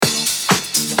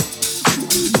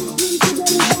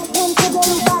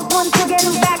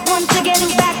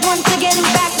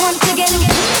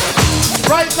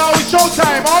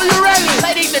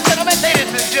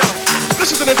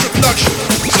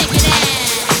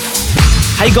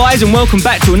Hey guys, and welcome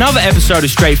back to another episode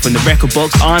of Straight from the Record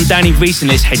Box. I'm Danny Reese,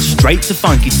 and let's head straight to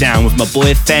Funky Town with my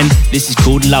boy Fen. This is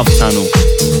called Love Tunnel.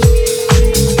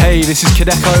 Hey, this is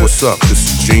Kadeko. What's up? This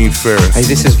is Gene Ferris. Hey,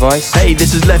 this is Vice. Hey,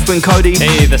 this is Left Wing Cody.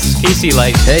 Hey, this is Casey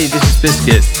Light. Hey, this is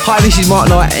Biscuit. Hi, this is Mark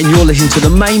Knight, and you're listening to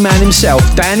the main man himself,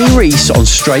 Danny Reese, on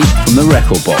Straight from the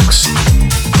Record Box.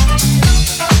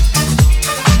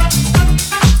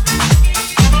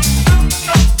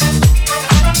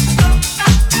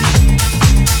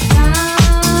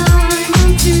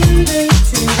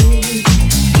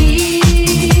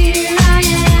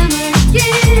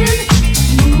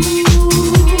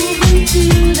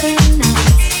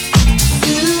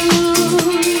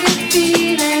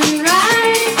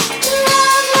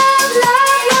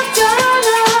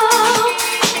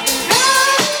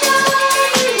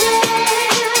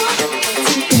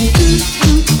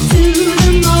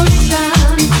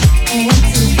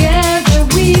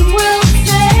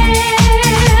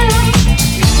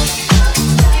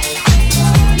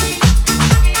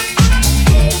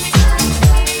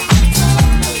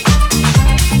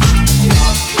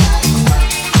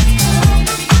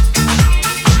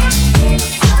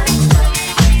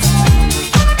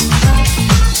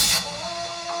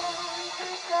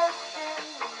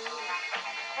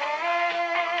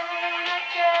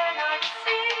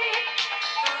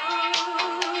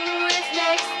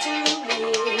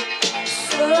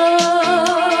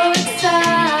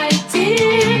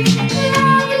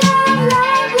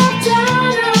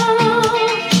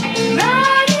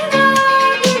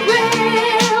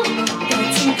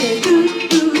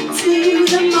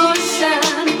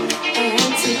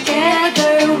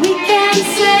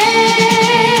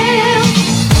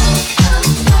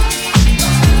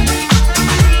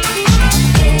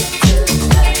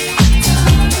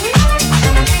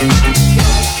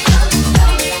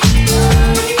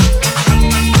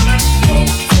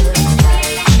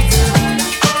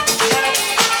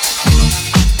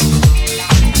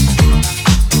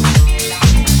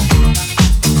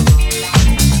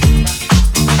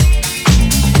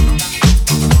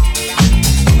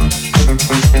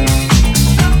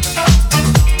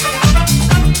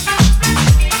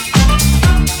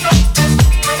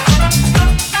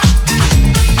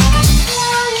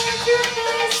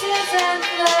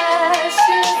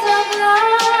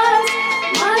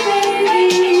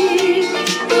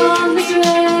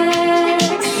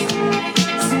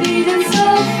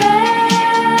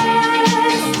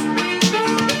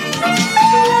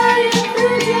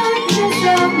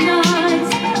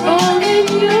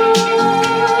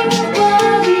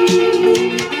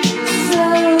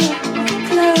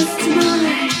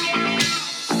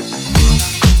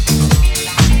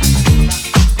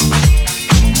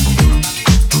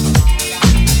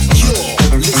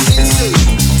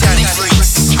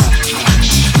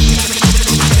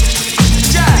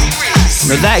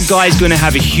 That guy's going to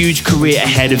have a huge career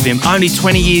ahead of him. Only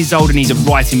 20 years old and he's a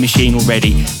writing machine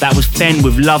already. That was Fen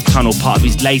with Love Tunnel, part of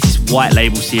his latest White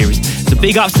Label series. So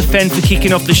big ups to Fen for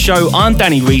kicking off the show. I'm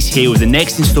Danny Reese here with the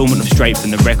next instalment of Straight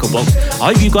from the Record Box.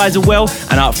 I hope you guys are well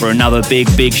and up for another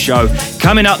big show.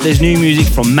 Coming up, there's new music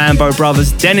from Mambo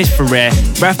Brothers, Dennis Ferrer,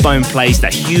 Rathbone Place,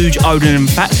 that huge Odin and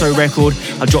Fatso record.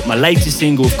 I dropped my latest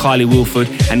single with Kylie Wilford,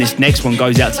 and this next one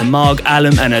goes out to Marg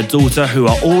Allen and her daughter, who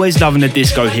are always loving the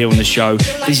disco here on the show.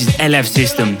 This is LF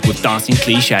System with Dancing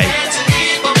Cliche.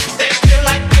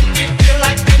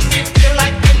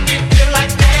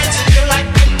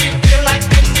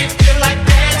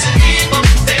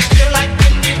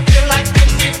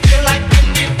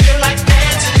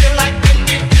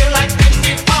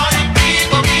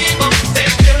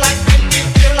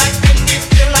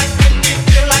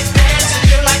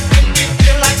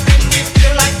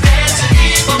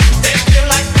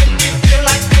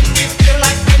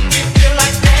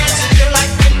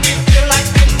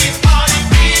 Party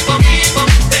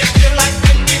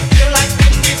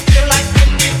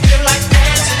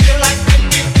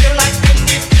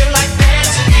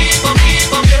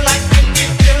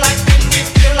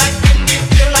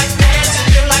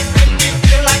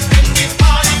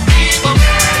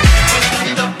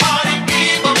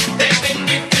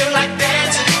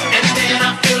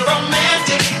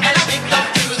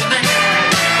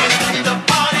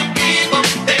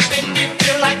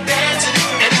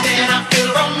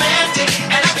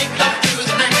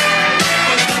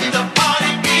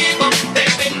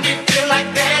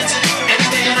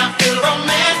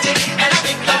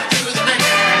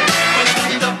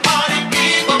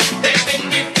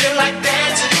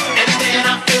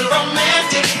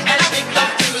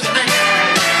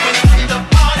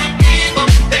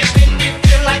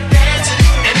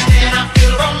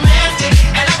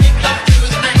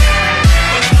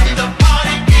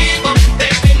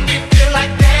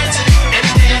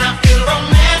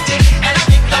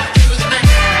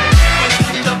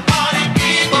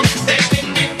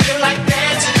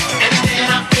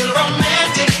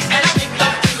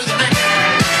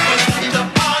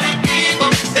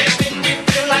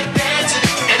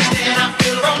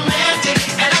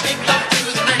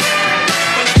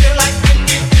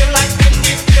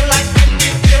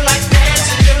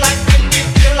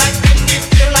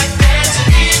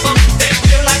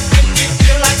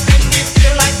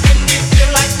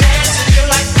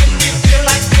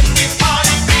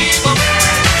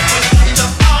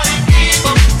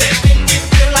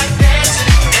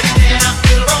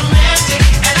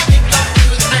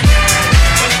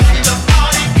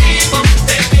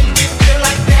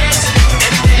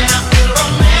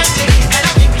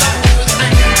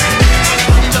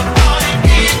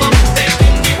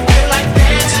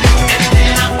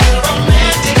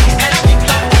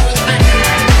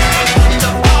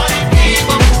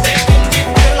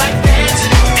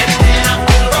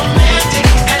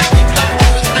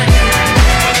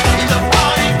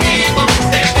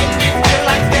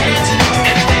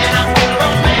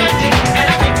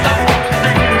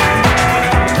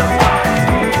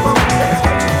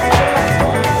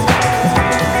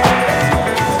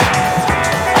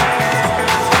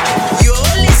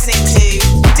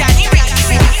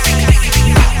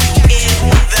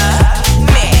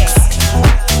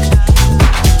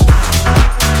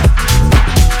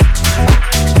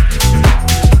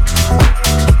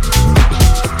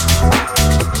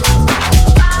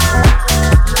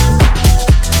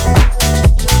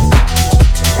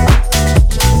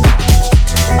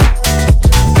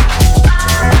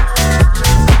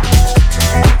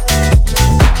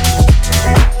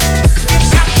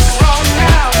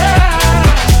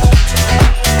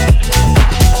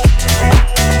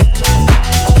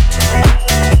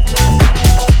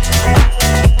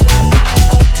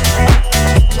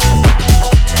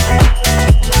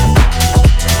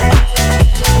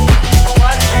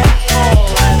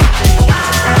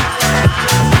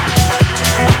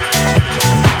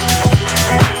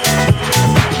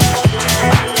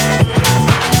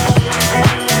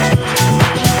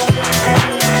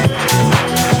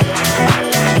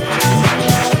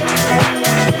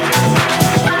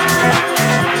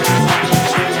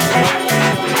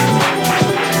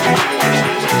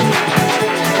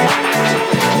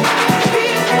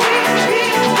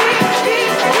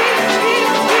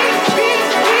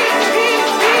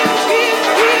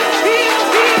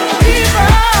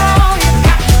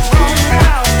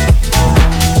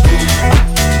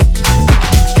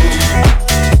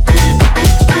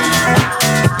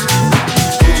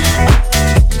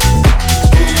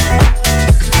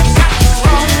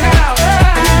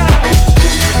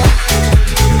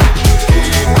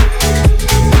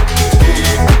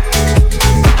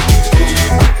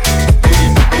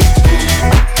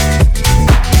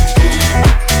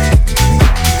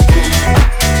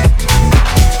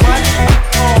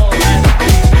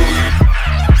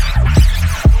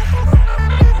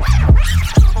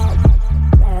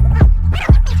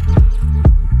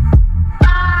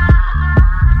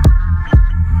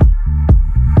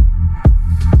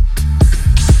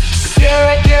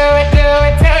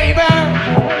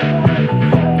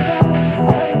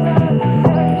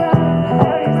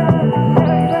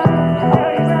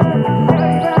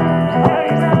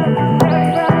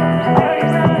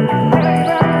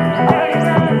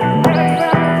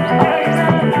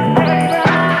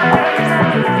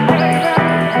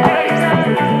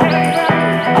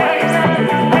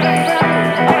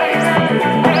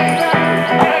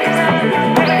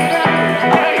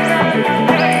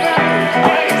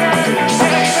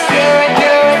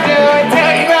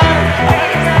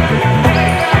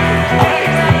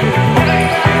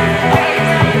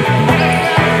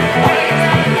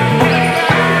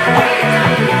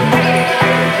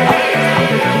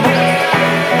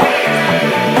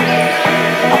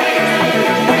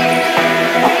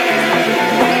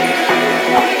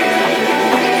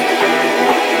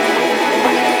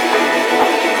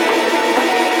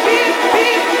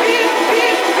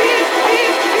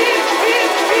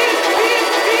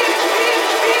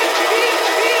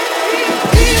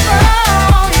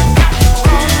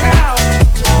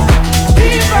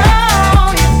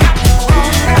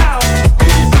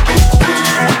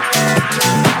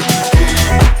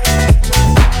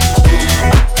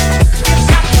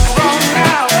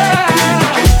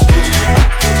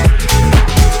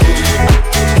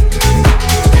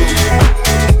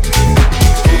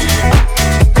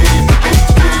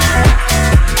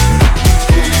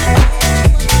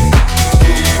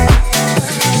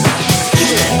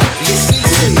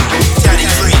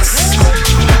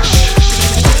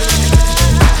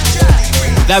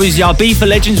That was Ibiza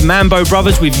legends Mambo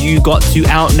Brothers with You Got To,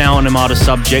 out now on Armada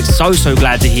Subjects. So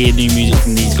glad to hear new music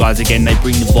from these guys again. They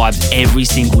bring the vibes every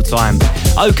single time.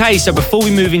 Okay, so before we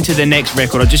move into the next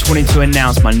record, I just wanted to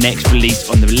announce my next release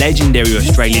on the legendary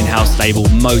Australian house label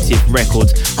Motif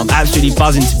Records. I'm absolutely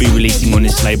buzzing to be releasing on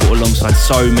this label alongside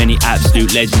so many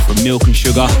absolute legends from Milk and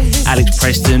Sugar, Alex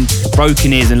Preston,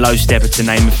 Broken Ears and Low Stepper, to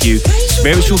name a few.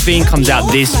 Spiritual Fiend comes out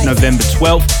this November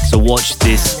 12th, so watch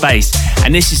this space.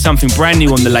 And this is something brand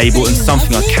new on the label and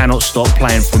something I cannot stop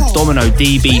playing, from Domino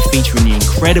DB featuring the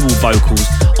incredible vocals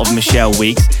of Michelle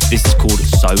Weeks. This is called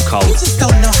So Cold. You just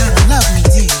don't know how to love me,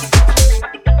 do you?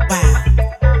 Wow.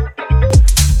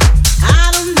 I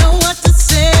don't know what to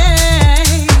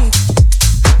say.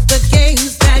 The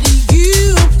games that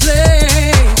you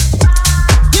play.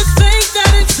 You think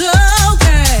that it's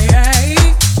okay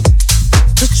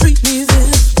to treat me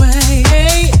this way.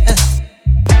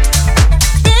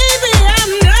 Baby,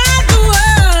 I'm not the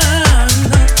one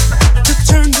to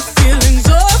turn the feelings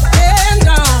up and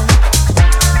down.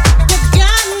 You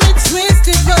got me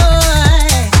twisted,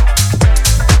 boy.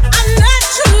 I'm not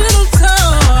your little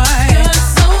toy. You're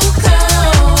so cold.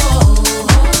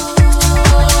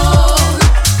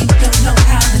 You don't know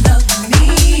how to love me.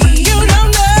 You don't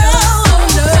know.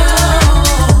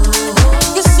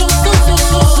 You're so cold.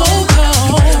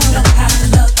 You don't know how to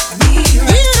love me. You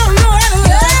don't know how to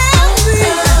love me.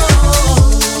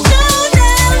 No.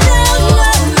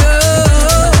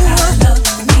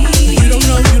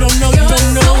 You don't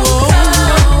know.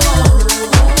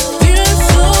 You're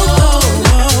so cold.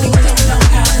 You don't know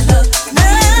how to love me.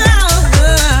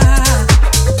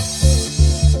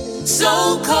 So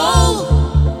cold.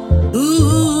 Ooh,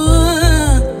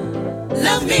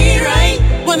 love me right.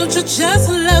 Why don't you just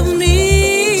love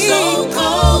me? So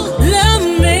cold. Love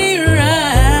me right.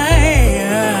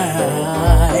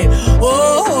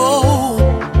 Oh,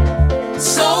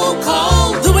 so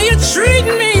cold. The way you treat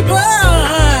me, boy.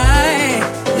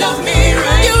 Love me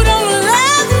right. You don't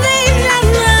love me,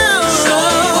 no. So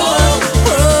cold.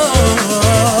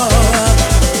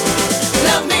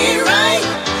 Love me right.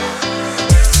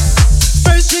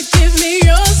 First you give me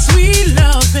your sweet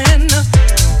loving,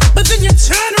 but then you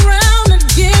turn around and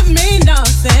give me nothing.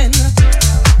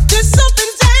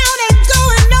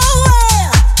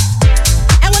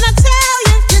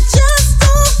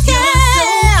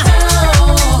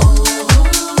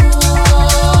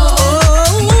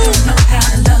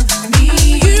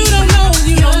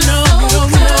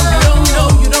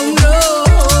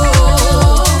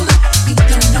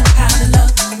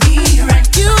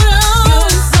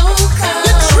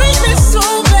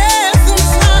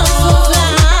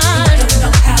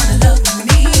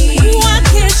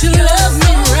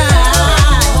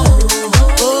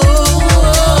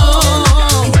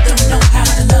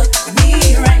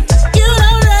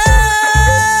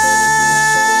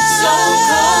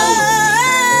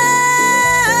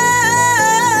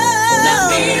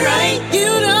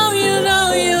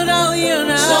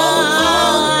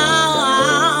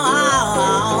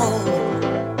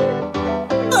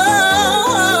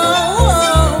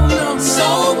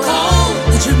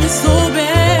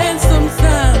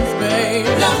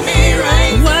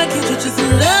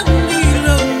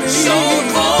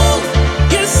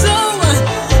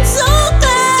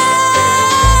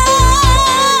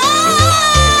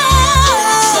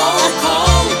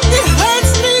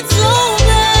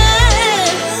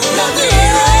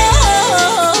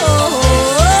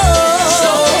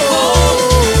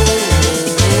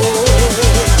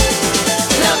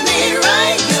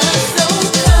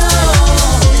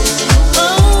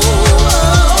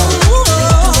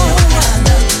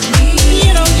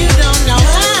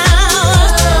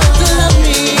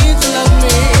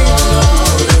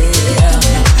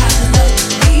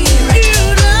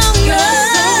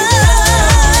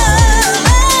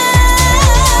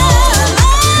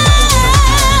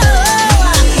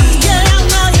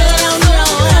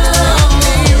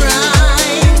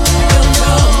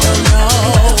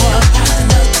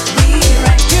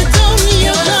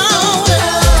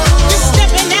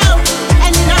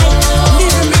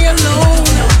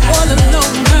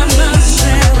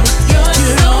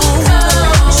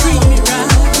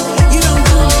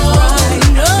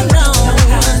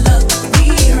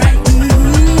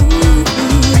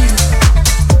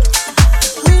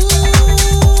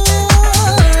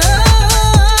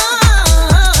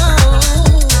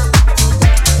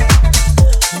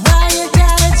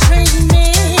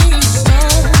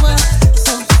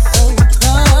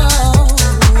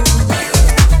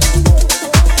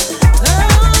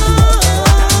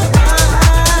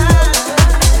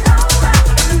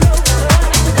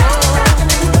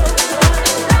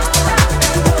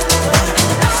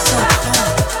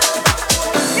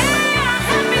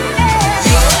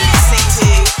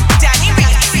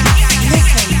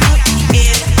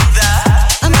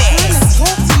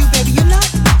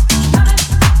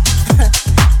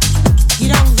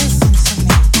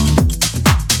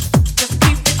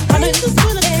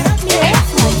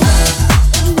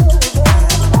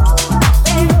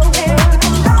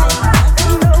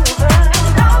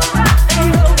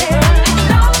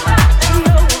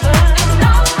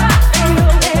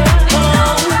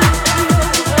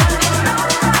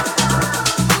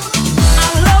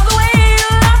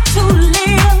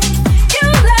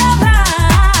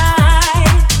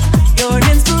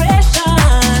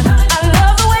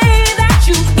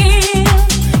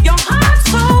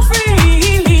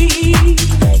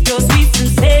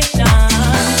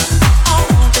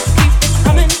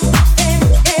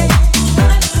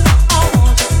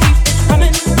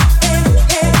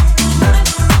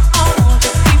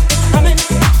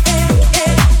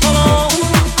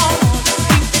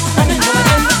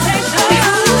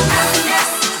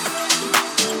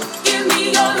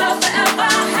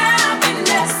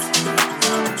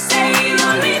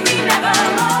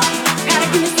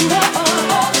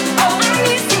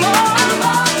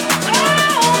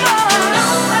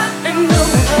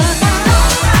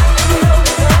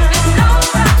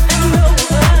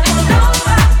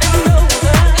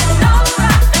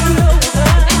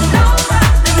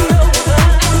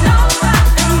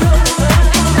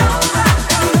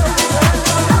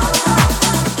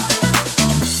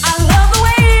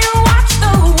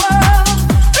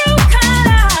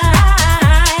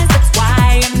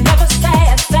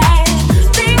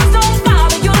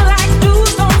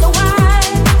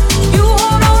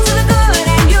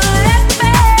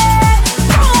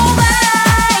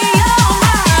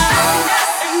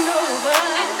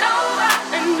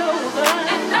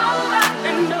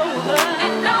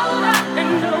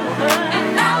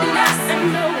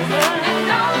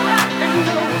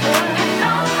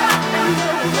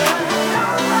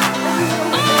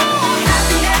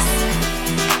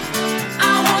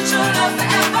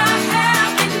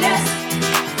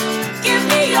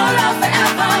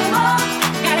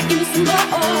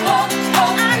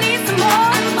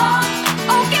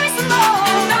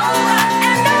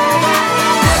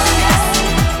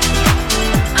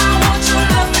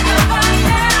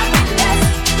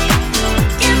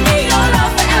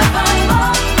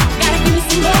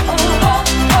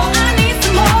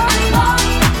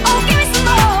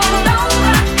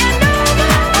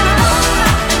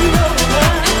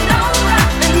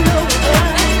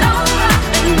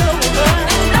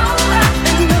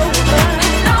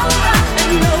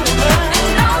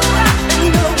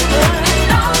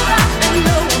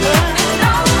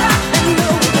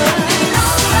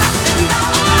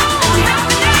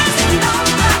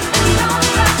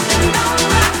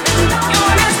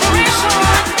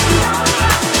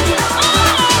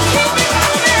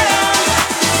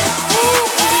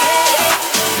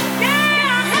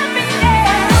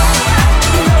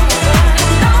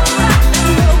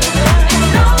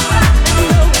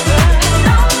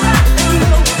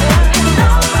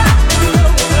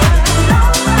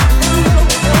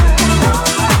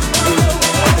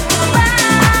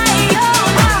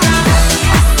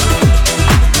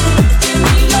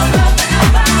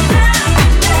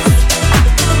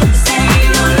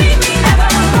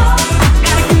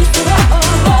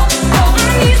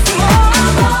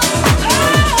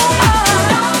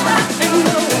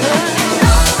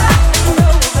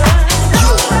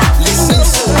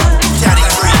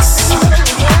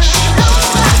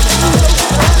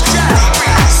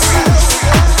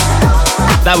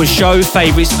 That was show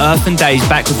favourites Earth and Days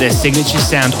back with their signature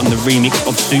sound on the remix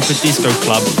of Super Disco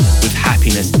Club with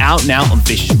Happiness, out now on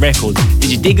Vicious Records.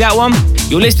 Did you dig that one?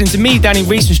 You're listening to me, Danny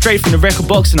Reese, from straight from the record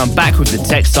box, and I'm back with the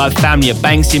Techside family at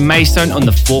Banks in Maidstone on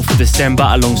the 4th of December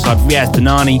alongside Riaz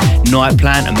Danani,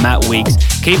 Nightplan and Matt Weeks.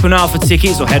 Keep an eye out for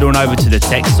tickets or head on over to the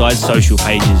Techside social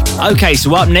pages. Okay,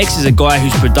 so up next is a guy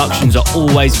whose productions are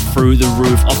always through the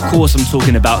roof. Of course, I'm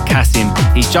talking about Kasim.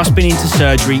 He's just been into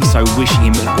surgery, so wishing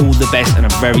him all the best and a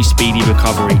very speedy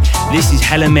recovery. This is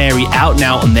Helen Mary, out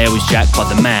now on There Was Jack by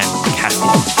the man, Kasim.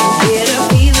 Get a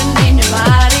feeling in your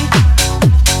body.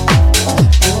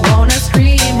 You wanna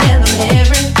scream in the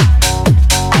mirror.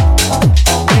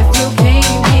 If you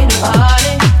came here to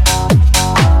party,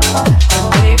 then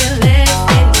baby let's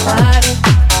get it started.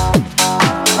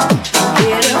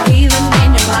 Get a feeling in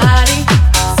your body.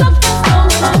 Something's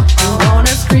going on. You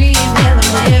wanna scream in the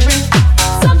mirror.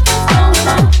 Something's going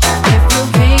on. If you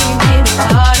came here to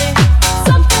party,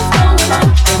 something's going on.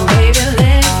 Then baby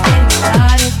let's get it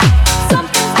started.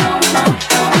 Something's going on.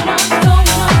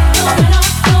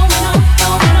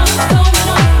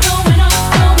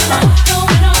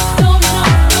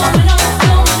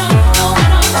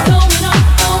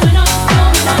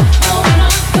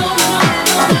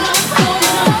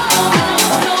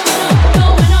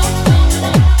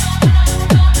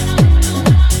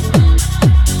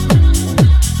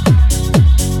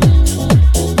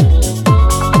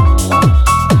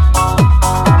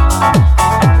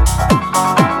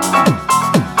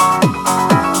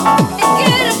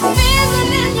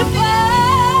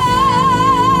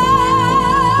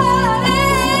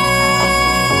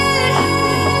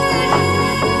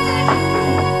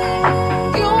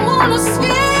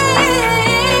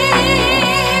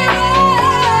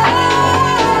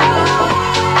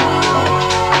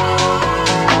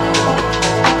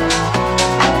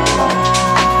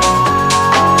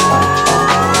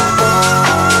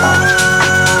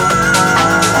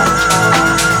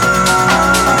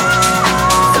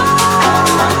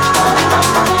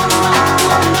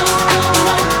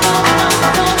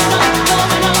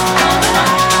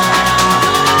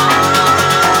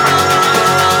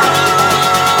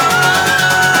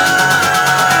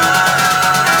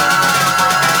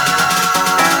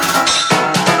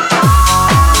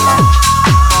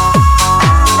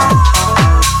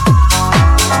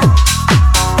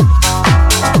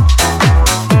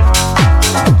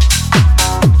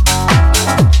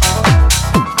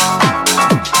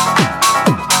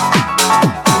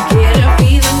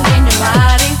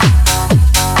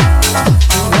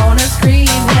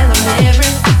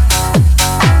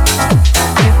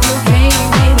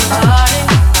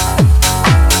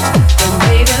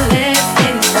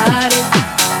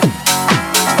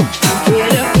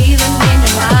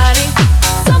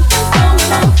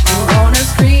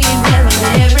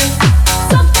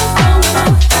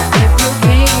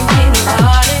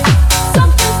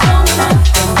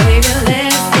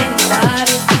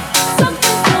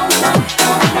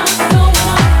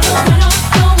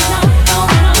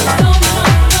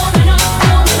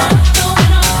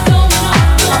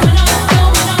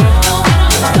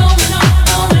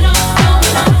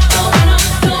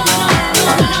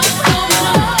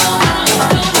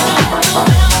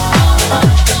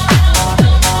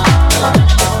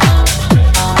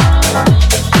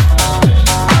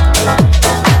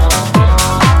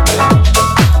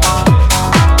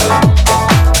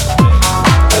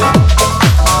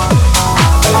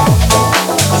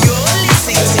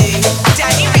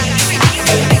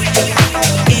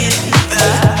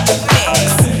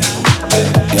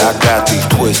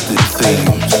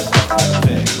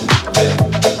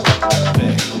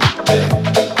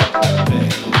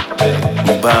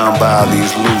 bound by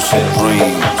these lucid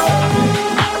dreams.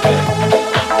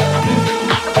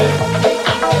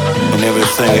 And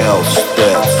everything else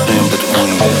that's in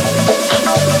between.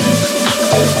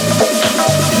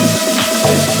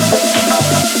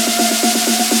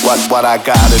 What I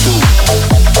gotta do.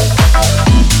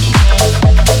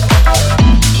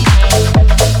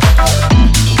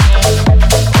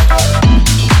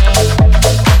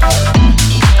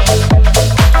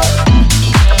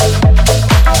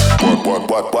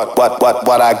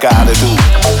 What I gotta do.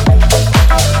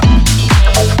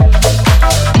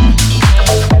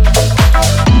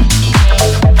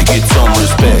 To get some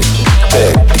respect,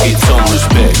 beg, to get some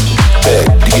respect, beg,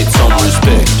 to get some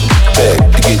respect, beg,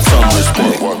 to get some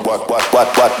respect.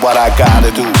 What I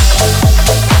gotta do.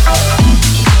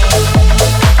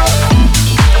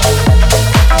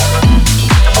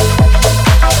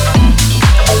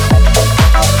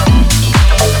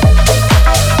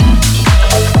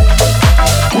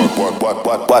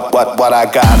 What I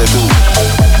gotta do,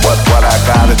 what I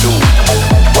gotta do,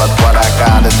 what I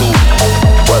gotta do,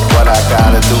 what I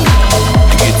gotta do,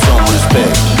 to get some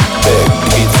respect, beg, to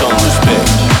get some respect,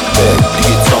 beg, to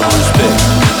get some respect,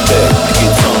 beg, to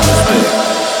get some respect.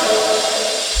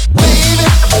 Baby,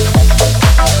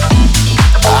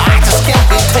 I just can't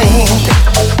be tamed.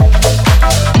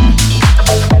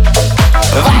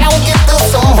 If I don't get this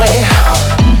somewhere,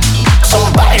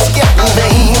 somebody's getting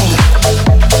named.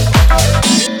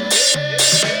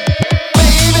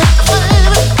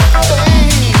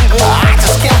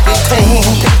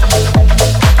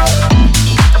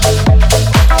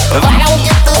 If I don't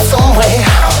get this somewhere,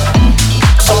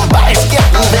 somebody's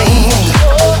getting named.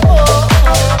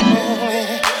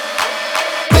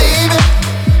 Baby,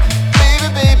 baby,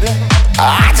 baby,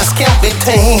 I just can't be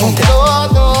tamed.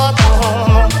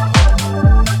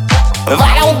 If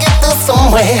I don't get this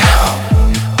somewhere,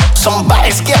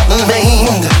 somebody's getting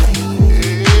named.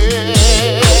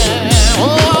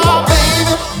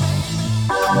 Baby,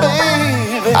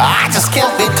 baby, I just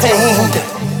can't be tamed.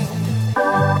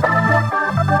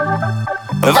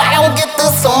 If I don't get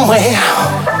this somewhere,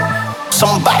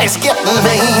 somebody's getting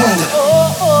named.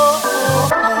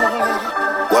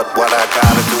 What I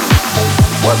gotta do?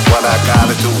 What I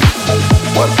gotta do?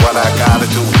 What I gotta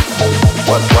do?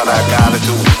 What I gotta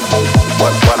do?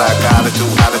 What I gotta do?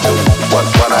 How to do? What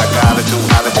I gotta do? How to do? What I gotta do?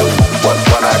 How to do? What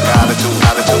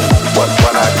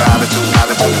I gotta do? How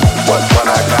to do? What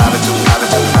I gotta do? How to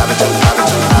do? How to do? How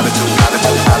to do? How to do? How to do? How to do? How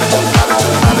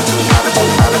to do? How to do? How to do? How to do? How to do?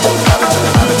 How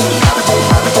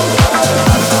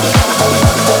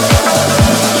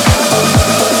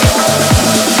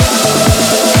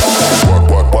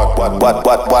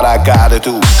to do? What I gotta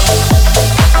do.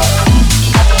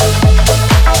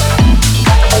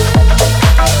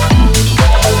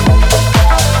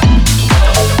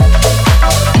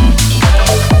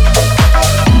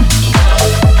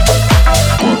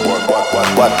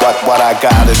 What I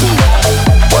gotta do.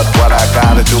 What I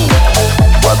gotta do.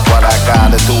 What I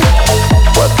gotta do.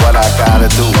 What I gotta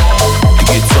do. To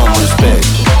get some respect,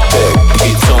 beg, to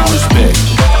get some respect,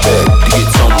 beg, to get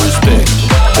some respect,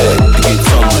 beg, to get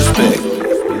some respect.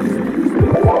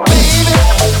 Baby,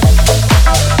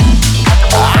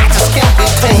 I just can't be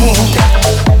tamed.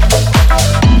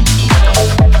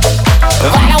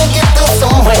 If I don't get this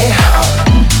somewhere,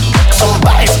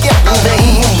 somebody's getting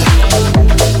named.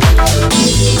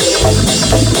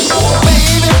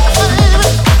 Baby,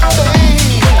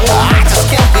 I just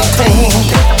can't be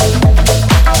tamed.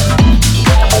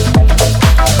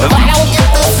 If I don't get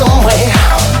this somewhere.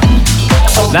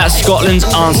 That's Scotland's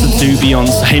answer to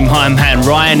Beyonce. My man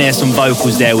Ryan S on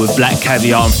vocals there with Black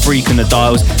Caviar and Freak on the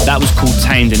Dials. That was called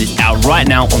Tamed and it's out right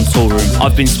now on Toolroom.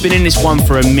 I've been spinning this one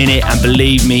for a minute and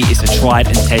believe me, it's a tried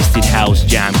and tested house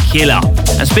jam killer.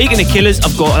 And speaking of killers,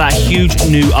 I've got that huge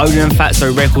new Odin and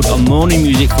Fatso record on Morning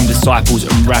Music from Disciples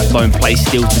and Rathbone Play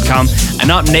still to come.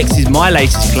 And up next is my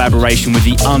latest collaboration with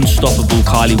the unstoppable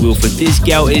Kylie Wilford. This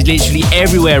girl is literally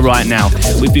everywhere right now.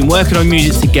 We've been working on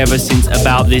music together since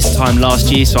about this time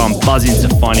last year, so I'm buzzing to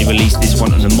finally release this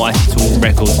one on the Mighty Tool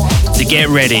Records. So get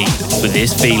ready for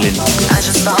this feeling. I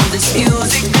just found this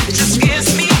music that just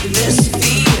gives me this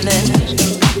feeling.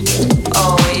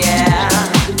 Oh yeah.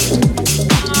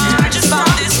 I just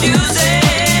found this music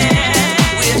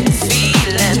with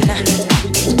feeling,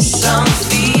 some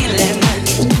feeling.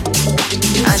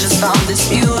 I just found this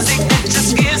music that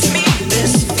just gives me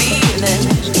this feeling.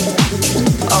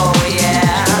 Oh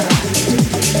yeah.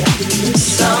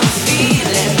 Some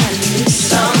feeling,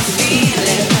 some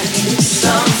feeling,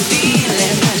 some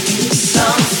feeling,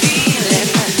 some feeling.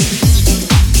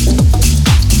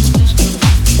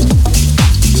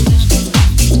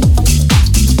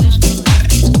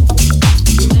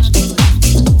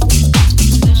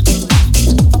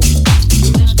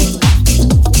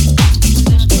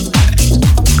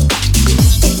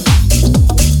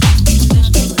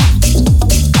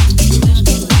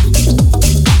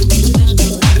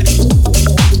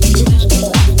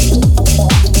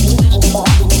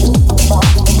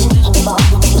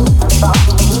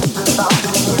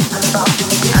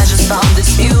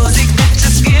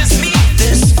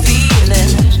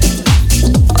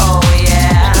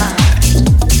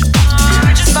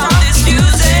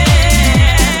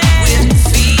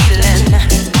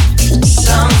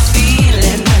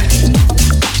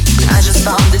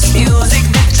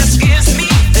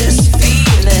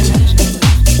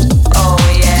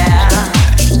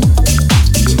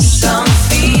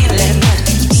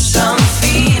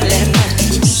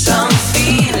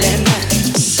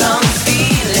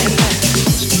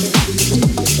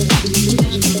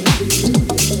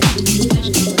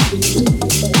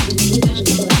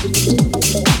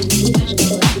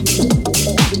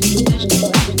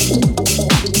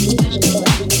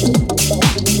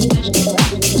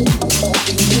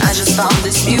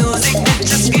 music that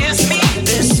just gives me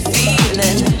this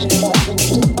feeling.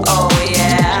 Oh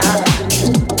yeah.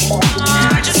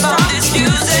 I just found this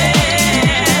music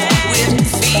with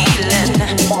feeling,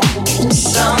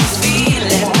 some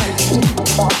feeling.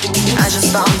 I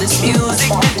just found this music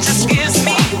that just gives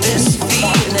me this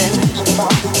feeling.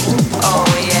 Oh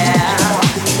yeah.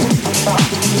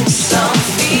 Some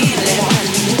feeling,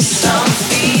 some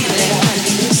feeling,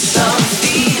 some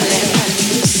feeling,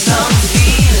 some feeling.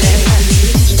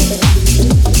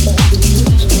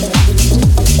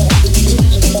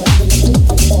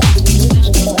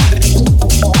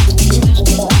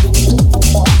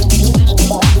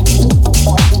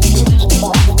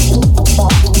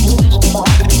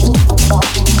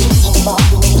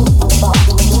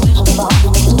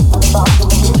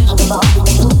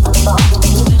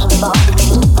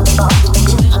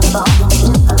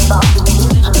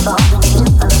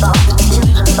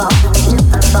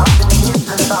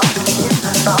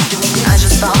 I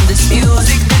just found this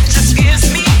music that just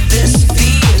gives me this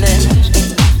feeling.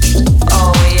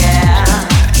 Oh yeah.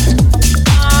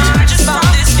 I just found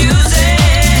this music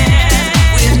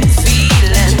with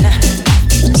feeling,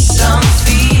 some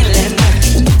feeling.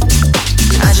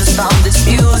 I just found this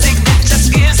music that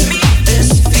just gives me this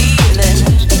feeling.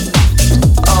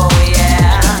 Oh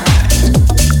yeah.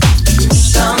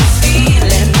 Some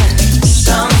feeling,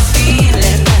 some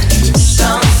feeling,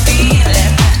 some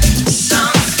feeling,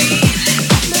 some feeling.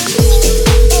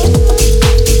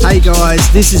 Hey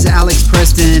guys, this is Alex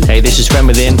Preston. Hey, this is Friend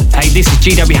Within. Hey, this is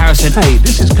GW Harrison. Hey,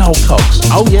 this is Carl Cox.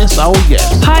 Oh yes, oh yes.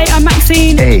 Hi, I'm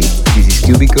Maxine. Hey, this is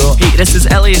Cubico. Hey, this is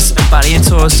Elias and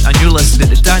Barrientos, and you're listening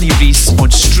to Danny Reese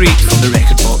on Straight from the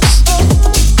Record Box.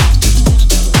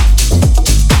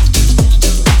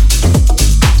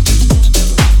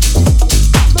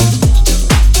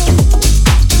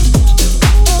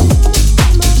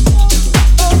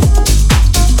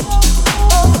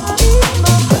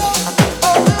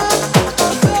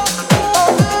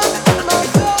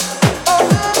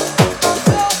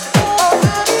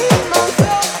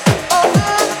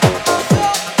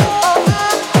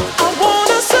 I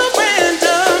wanna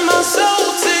surrender my soul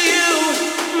to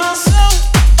you, my soul.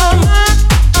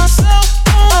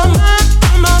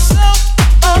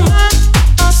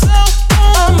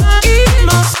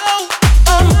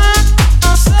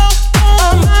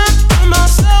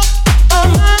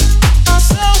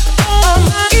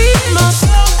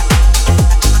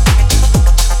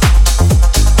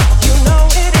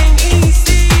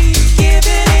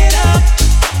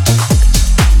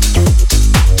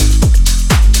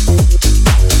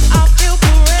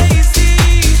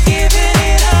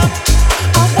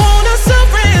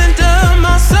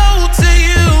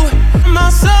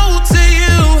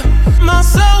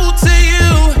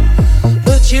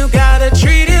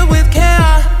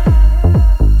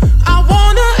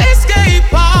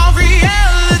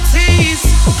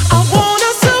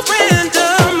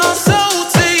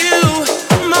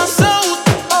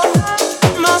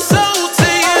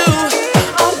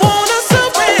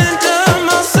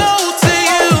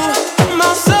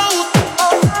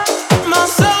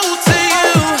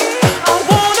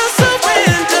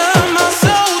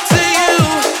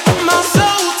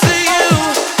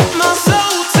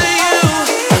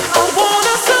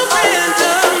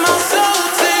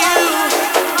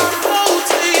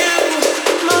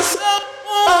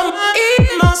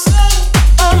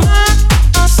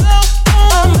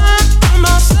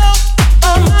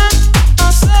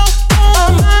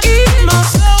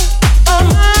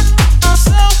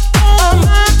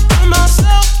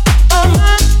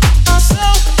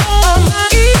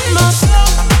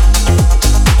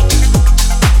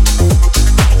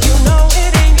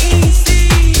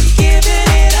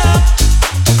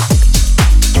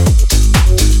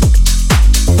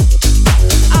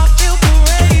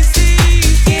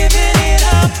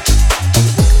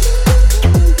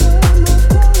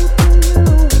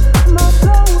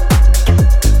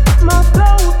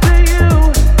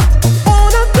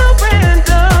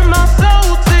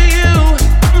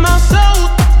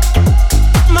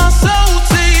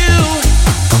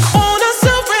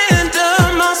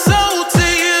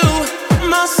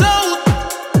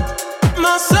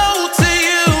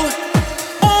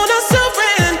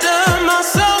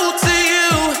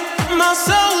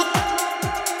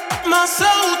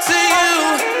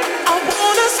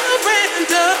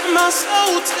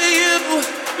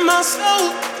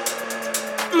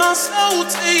 my soul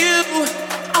to you.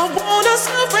 I wanna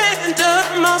surrender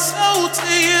my soul to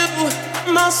you.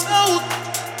 My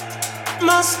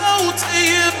soul to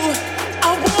you.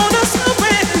 I wanna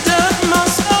surrender my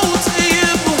soul to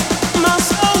you. My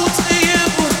soul to you.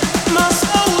 My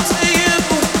soul to you.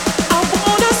 I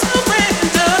wanna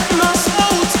surrender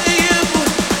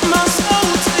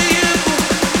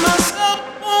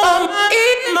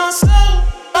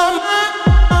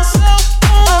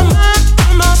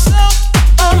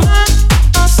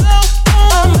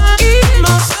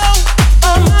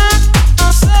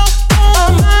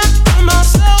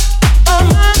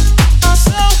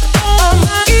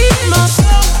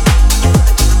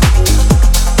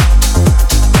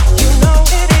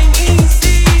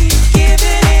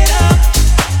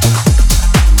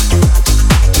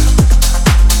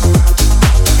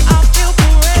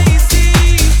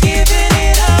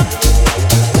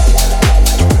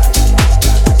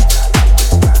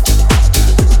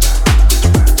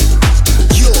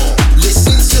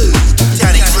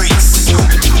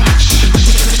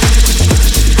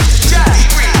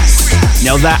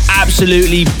Now that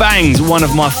absolutely bangs. One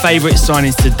of my favourite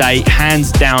signings to date,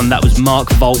 hands down. That was Mark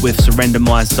Volt with Surrender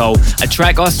My Soul, a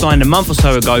track I signed a month or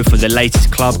so ago for the latest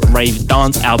club rave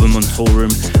dance album on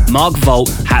Toolroom. Mark Volt,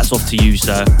 hats off to you,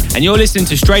 sir. And you're listening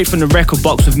to Straight from the Record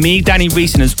Box with me, Danny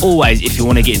Reese, and as always, if you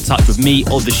want to get in touch with me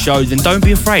or the show, then don't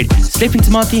be afraid. Slip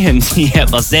into my DMs.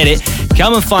 Yep, I said it.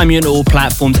 Come and find me on all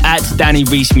platforms at Danny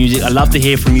Reese Music. I'd love to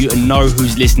hear from you and know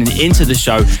who's listening into the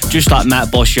show, just like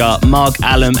Matt Bosher, Mark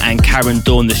Allam, and Karen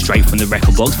Dawn, the Straight from the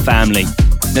Record Box family.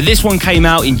 Now this one came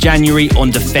out in January on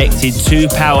Defected, two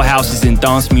powerhouses in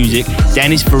dance music,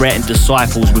 Dennis Ferret and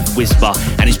Disciples with Whisper,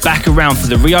 and it's back around for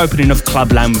the reopening of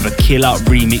Clubland with a killer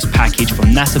remix package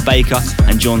from Nasser Baker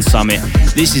and John Summit.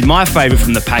 This is my favourite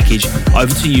from the package.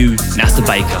 Over to you, Nasser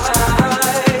Baker.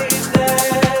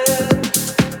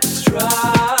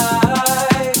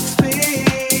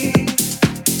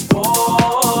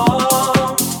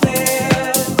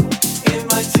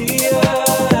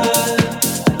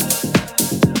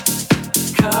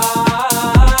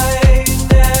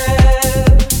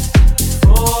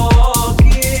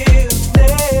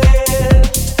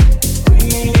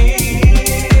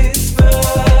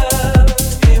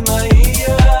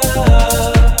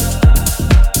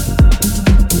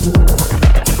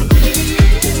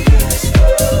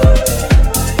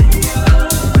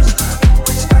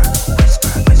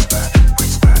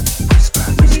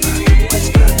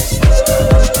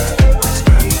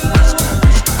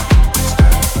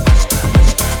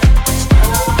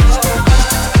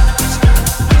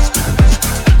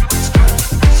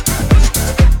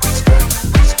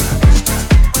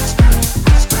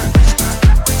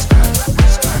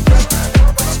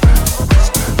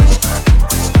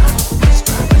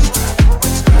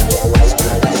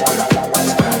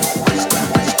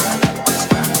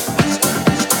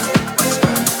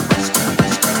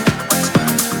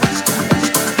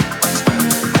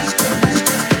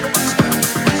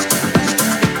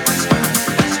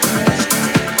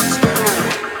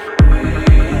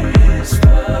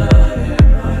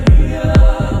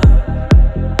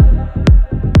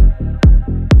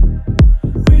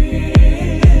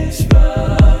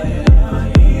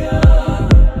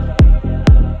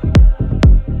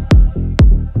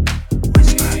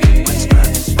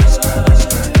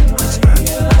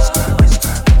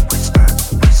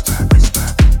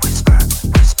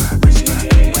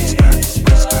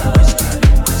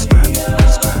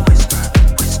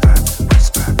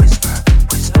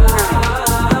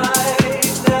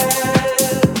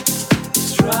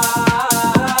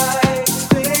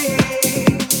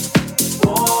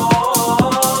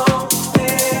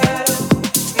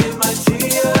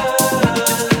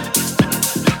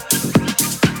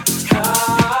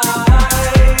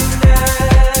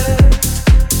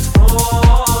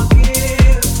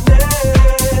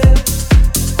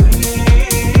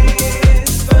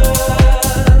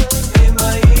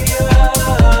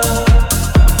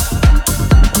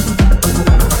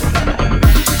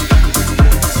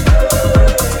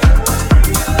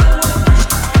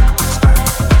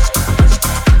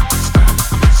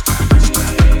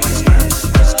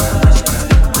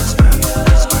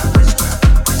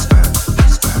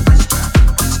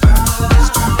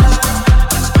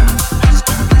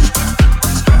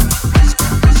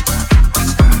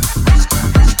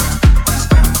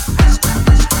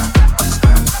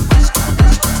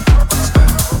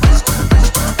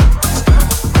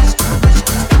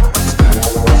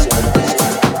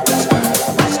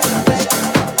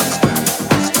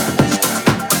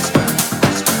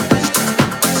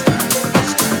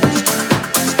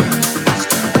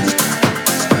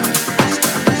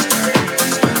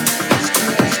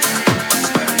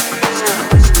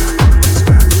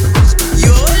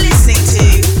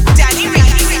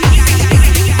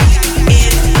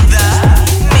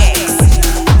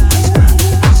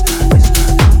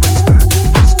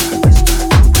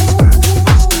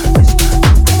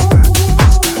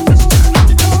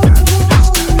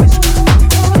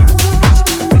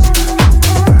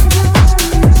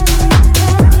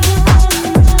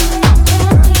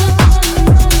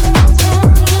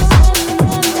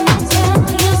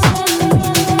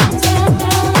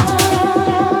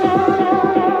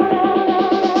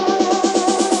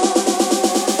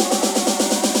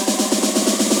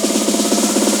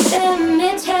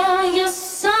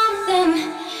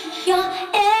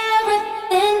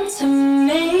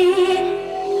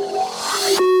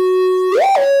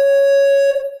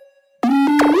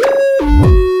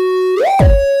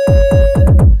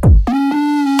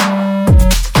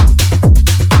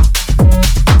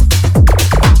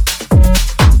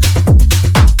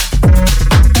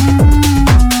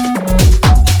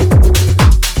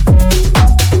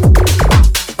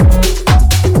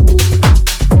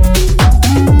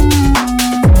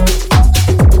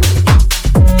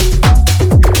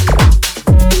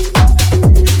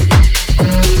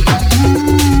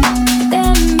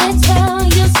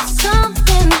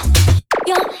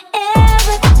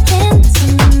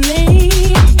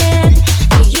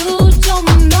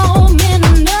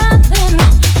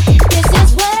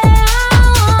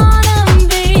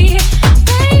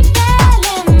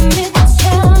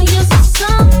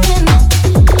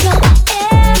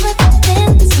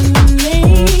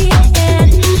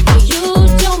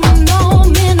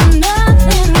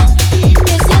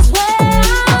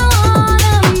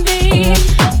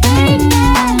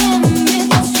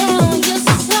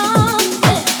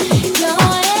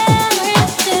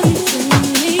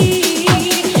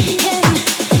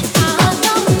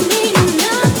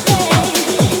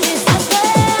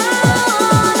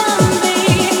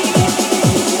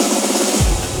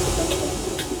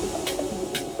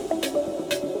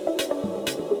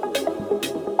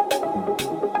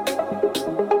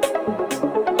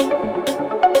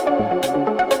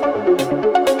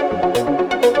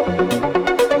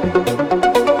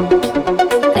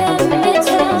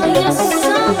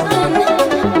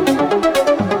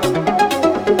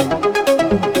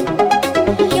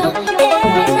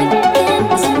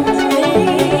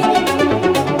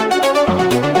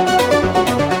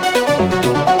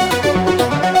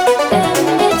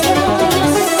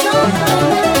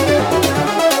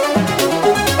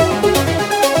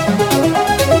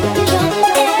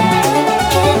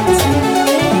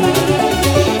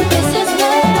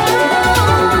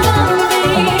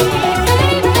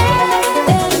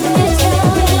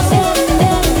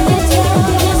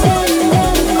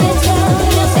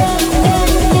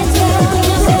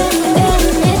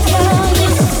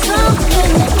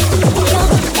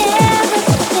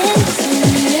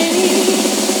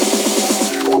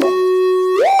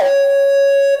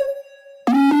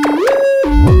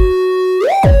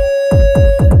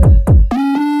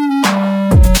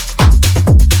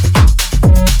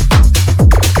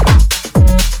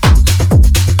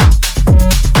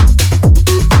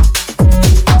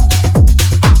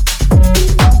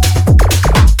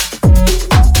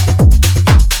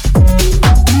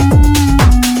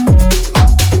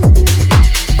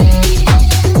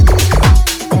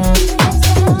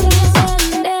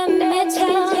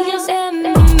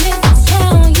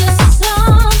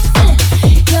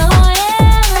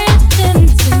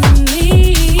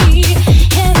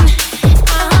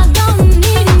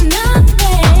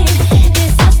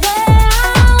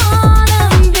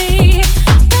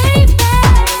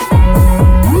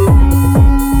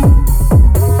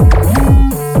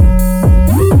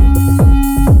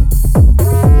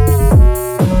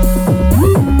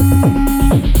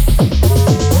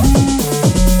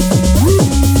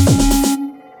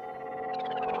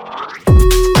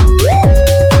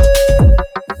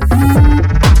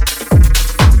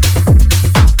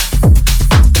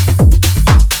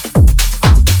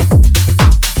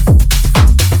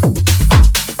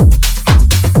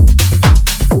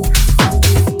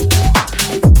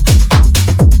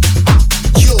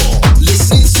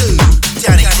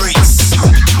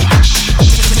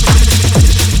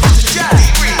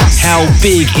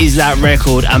 big is that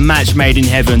record? A match made in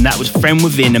heaven. That was Friend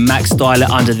Within and Max Styler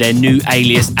under their new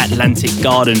alias Atlantic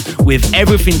Garden. With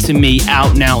Everything to Me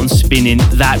out now and spinning,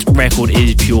 that record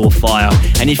is pure fire.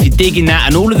 And if you're digging that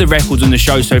and all of the records on the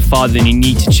show so far, then you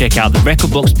need to check out the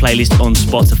Record Box playlist on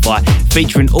Spotify,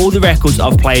 featuring all the records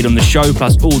I've played on the show,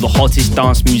 plus all the hottest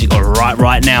dance music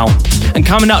right now. And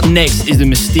coming up next is the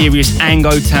mysterious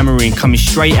Ango Tamarin, coming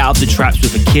straight out of the traps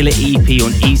with a killer EP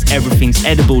on Eats Everything's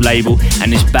Edible label,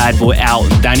 and this bad boy out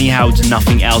on Danny Howard's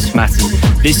Nothing Else Matters.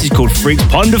 This is called Freaks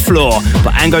Pon de Floor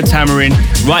by Ango Tamarin.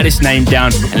 Write this name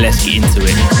down and let's get into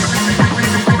it.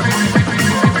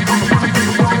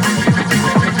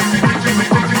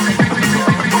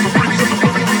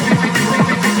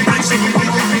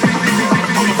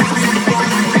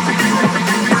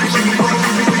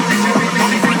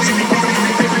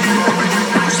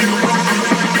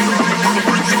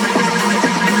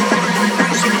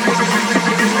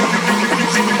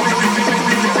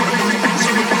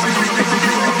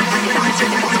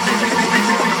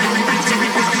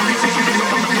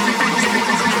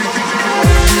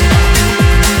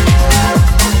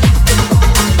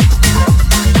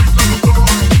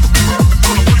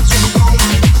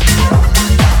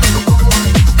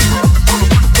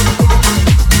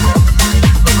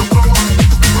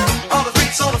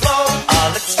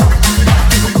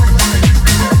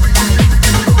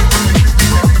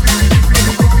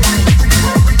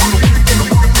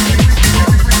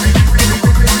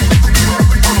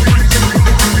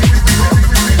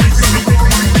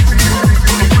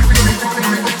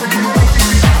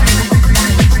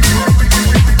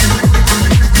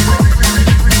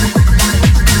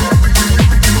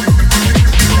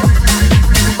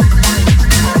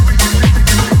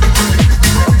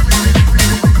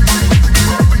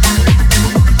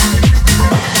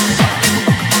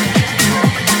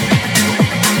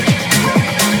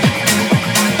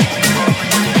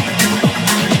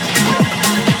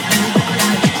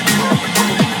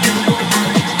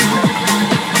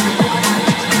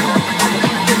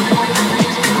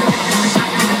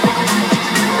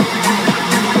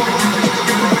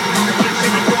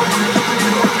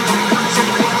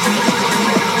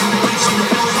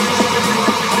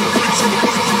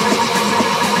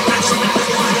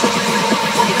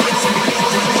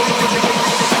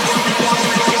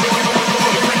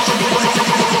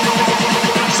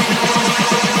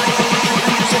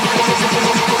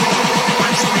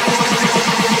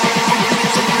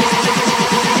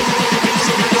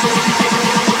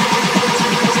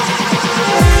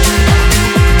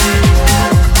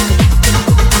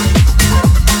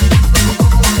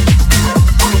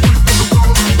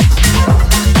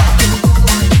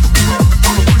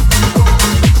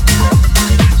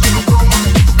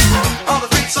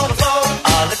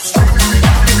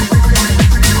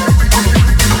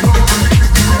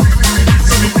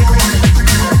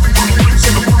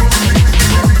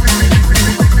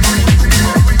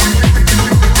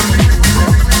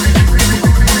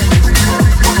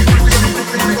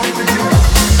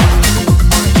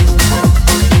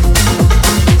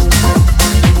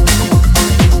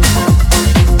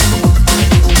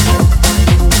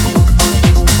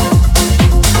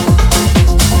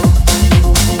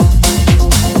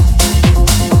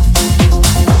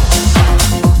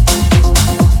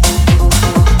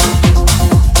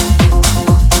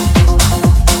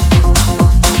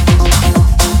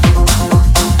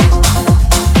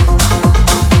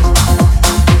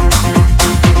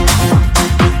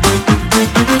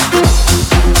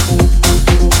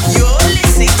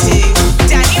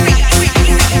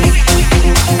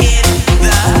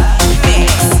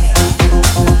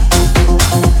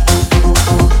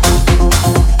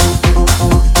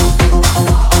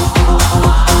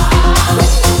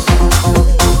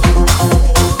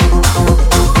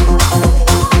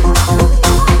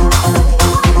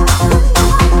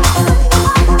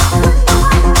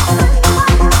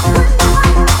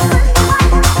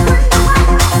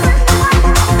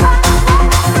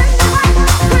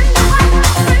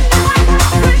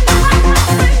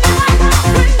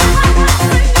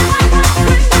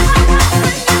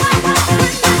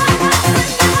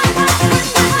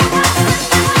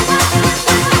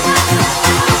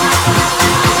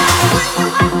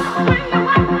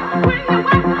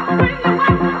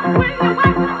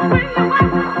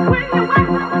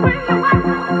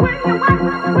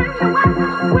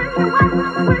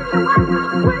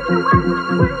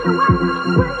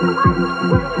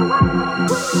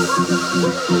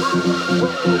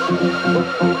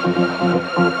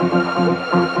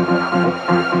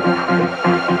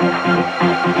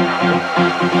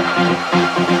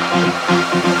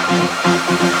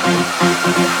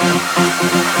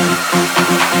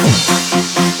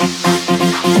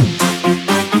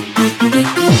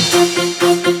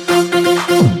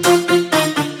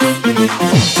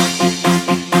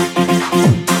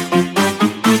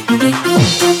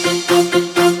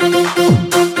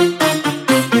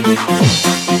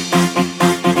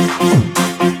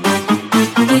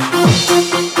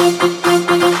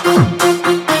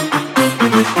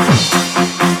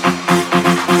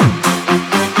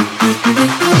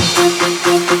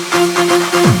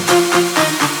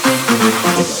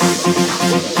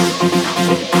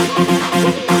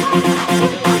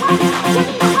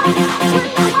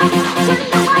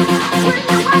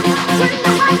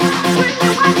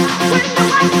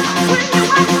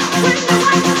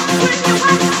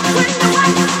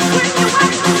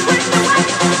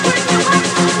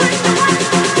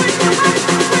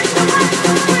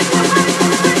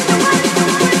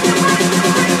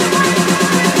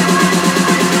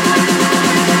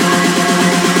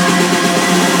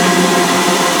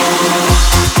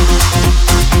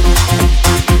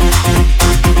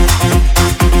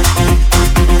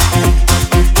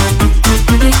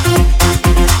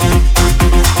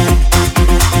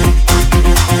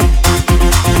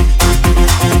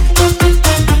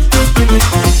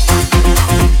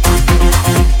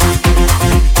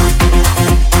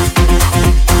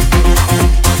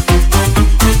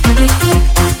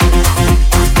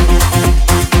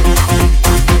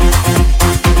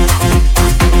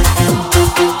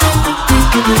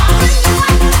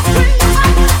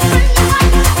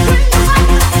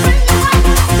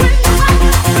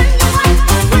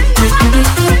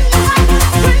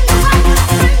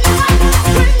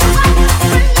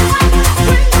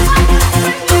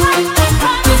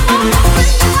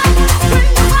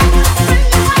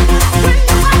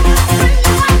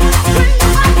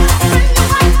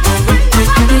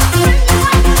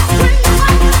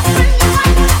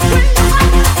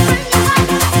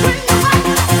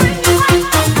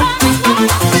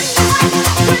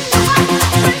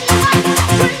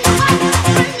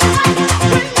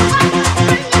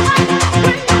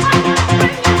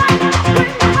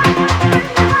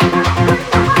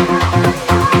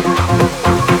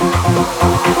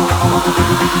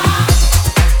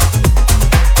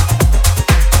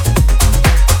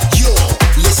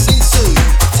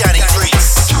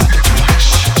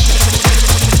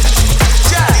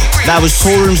 That was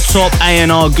Torum's top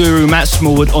A&R guru Matt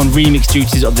Smallwood on remix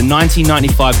duties of the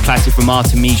 1995 classic from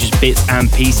Artemisia's Bits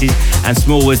and Pieces, and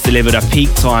Smallwood's delivered a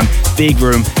peak time, big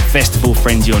room, festival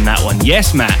frenzy on that one.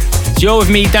 Yes, Matt. So you're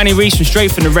with me, Danny Reese from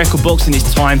Straight from the Record Box, and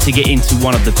it's time to get into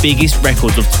one of the biggest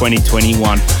records of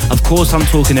 2021. Of course, I'm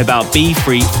talking about Be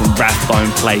Free from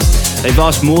Rathbone Place. They've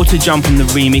asked more to jump on the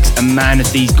remix, and man,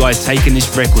 have these guys taken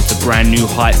this record to brand new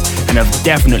heights and have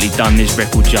definitely done this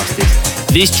record justice.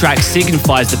 This track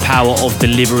signifies the power of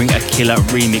delivering a killer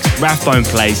remix. Rathbone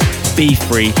Place, Be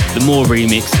Free, the more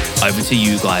remix. Over to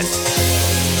you guys.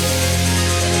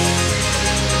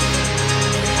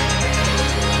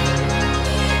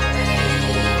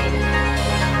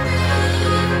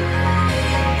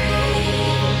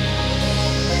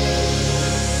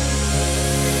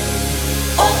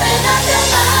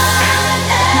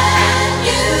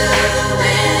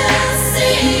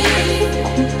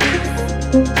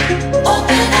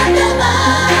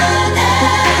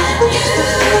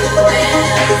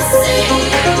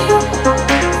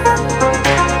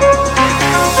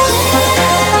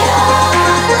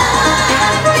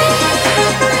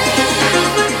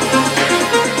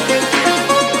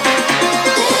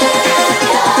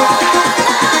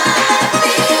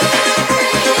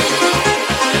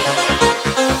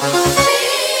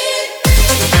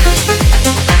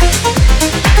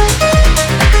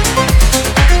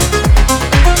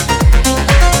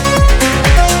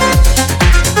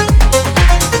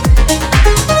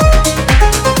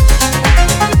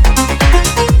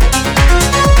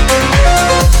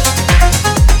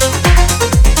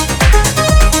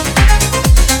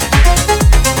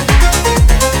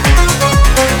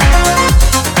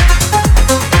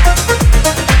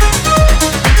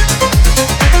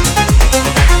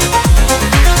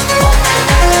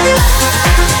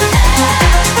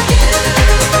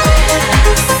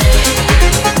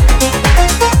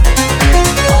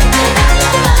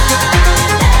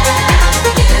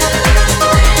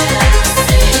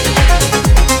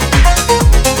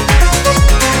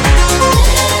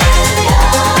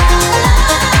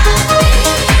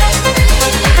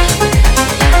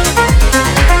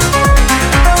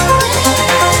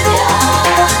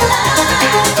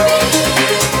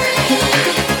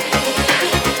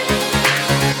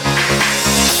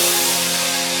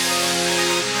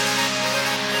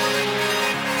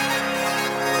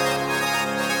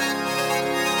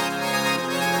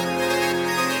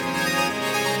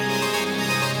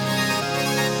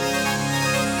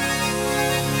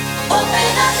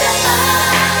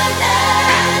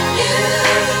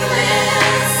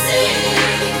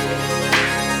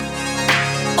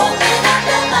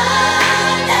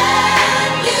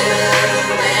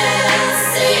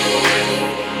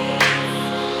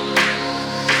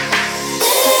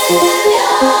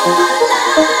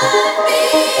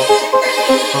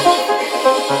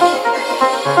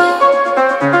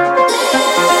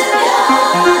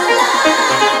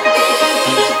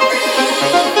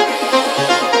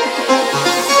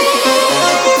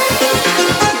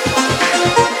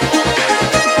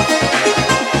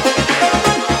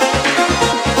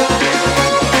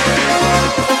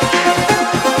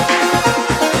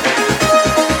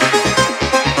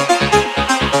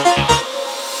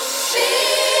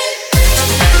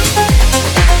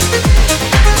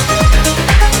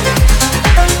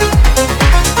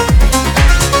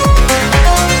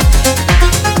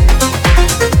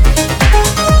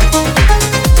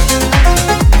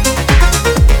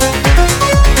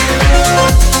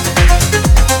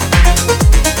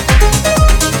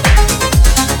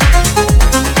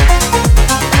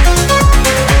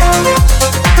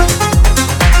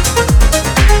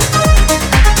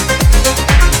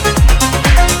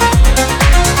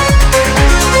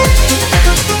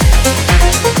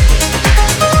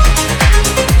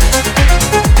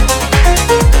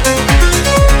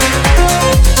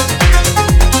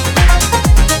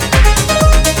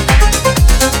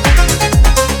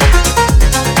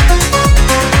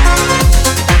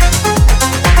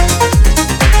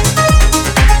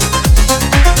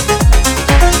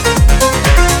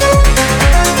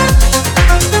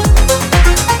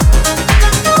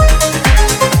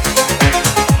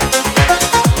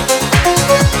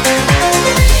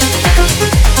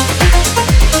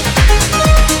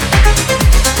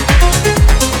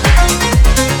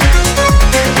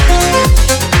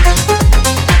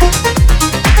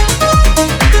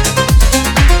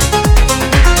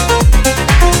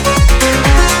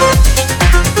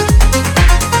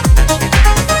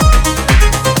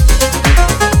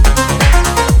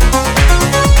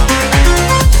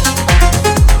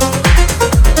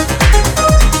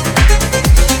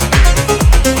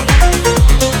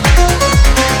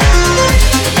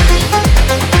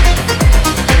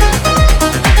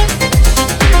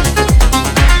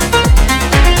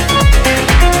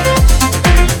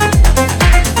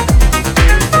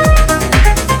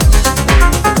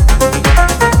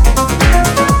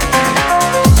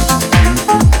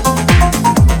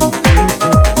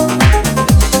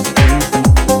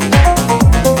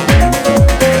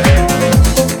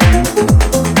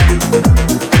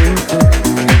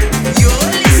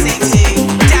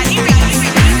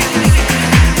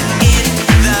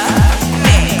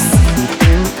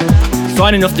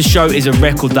 Signing off the show is a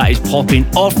record that is popping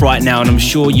off right now, and I'm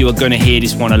sure you are going to hear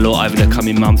this one a lot over the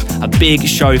coming months. A big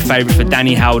show favourite for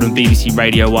Danny Howard on BBC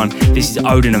Radio 1. This is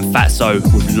Odin and Fatso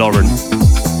with Lauren.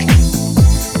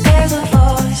 There's a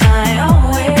voice I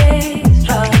always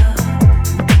love.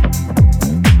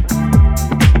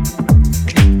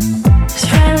 This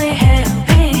friendly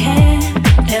helping hand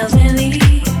tells me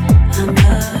leave I'm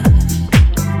loved.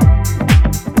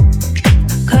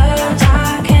 'Cause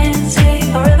I can't say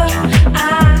forever.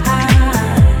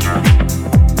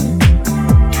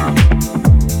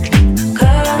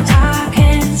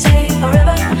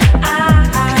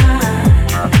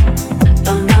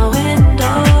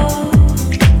 Window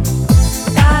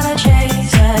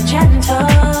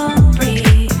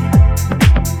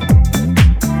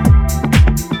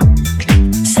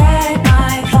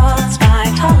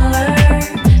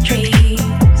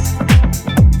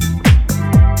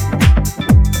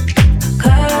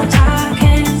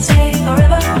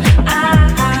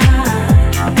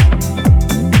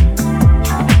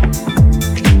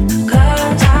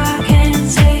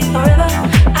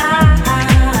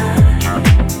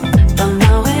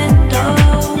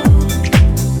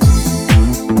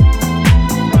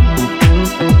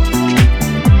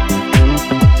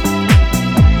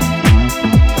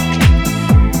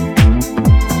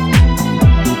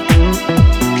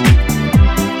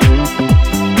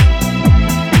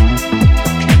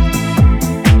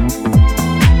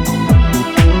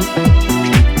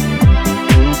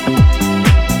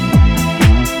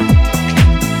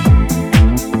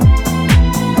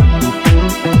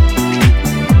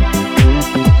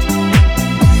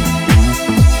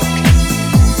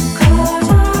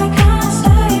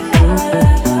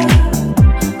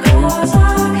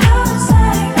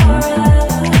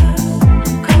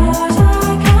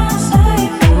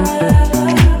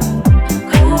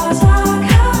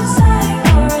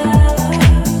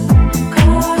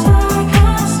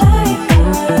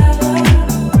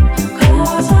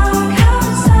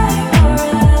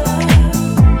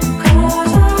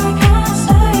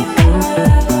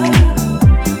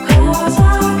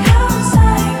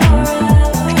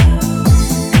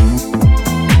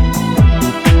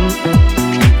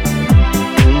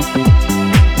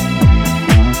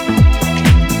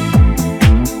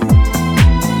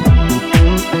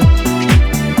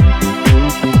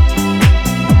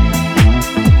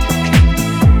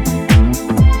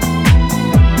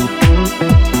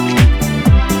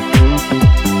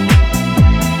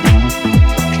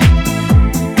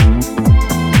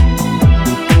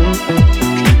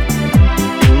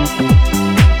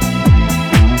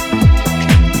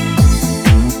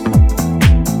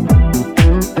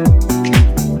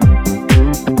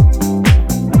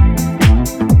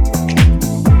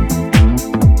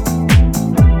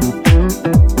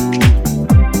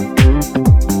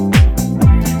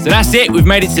That's it. We've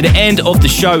made it to the end of the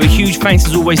show. A huge thanks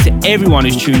as always to everyone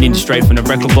who's tuned in straight from the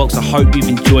record box. I hope you've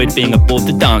enjoyed being aboard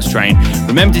the dance train.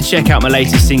 Remember to check out my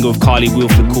latest single of Carly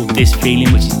Wilford called This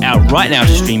Feeling, which is out right now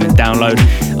to stream and download.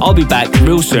 I'll be back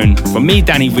real soon. From me,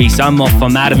 Danny Reese, I'm off.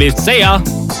 I'm out of here. See ya.